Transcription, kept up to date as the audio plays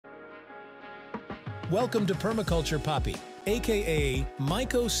Welcome to Permaculture Poppy, aka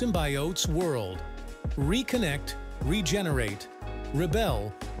Mycosymbiote's world. Reconnect, regenerate,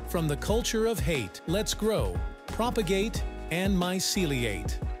 rebel from the culture of hate. Let's grow, propagate, and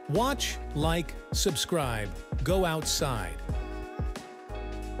myceliate. Watch, like, subscribe, go outside.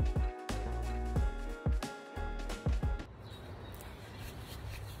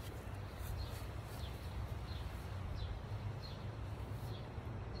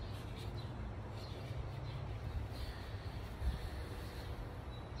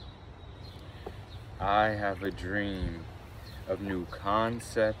 I have a dream of new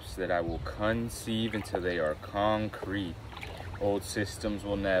concepts that I will conceive until they are concrete. Old systems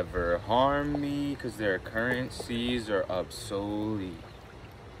will never harm me because their currencies are obsolete.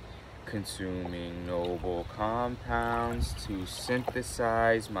 Consuming noble compounds to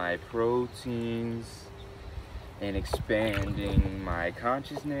synthesize my proteins and expanding my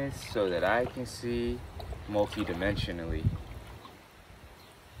consciousness so that I can see multidimensionally.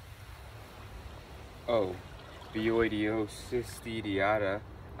 Oh, Bioidiocystidiata,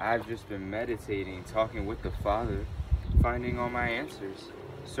 I've just been meditating, talking with the Father, finding all my answers,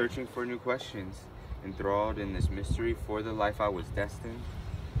 searching for new questions, enthralled in this mystery for the life I was destined.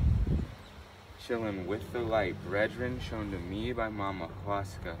 Chilling with the light, brethren, shown to me by Mama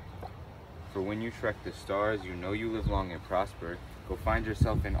Huasca. For when you trek the stars, you know you live long and prosper. Go find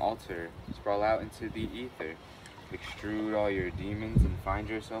yourself an altar, sprawl out into the ether, extrude all your demons and find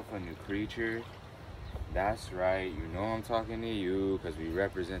yourself a new creature. That's right, you know I'm talking to you, because we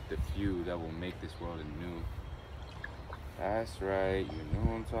represent the few that will make this world anew. That's right, you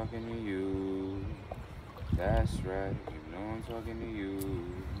know I'm talking to you. That's right, you know I'm talking to you.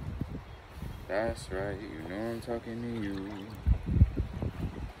 That's right, you know I'm talking to you.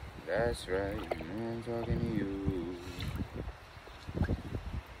 That's right, you know I'm talking to you.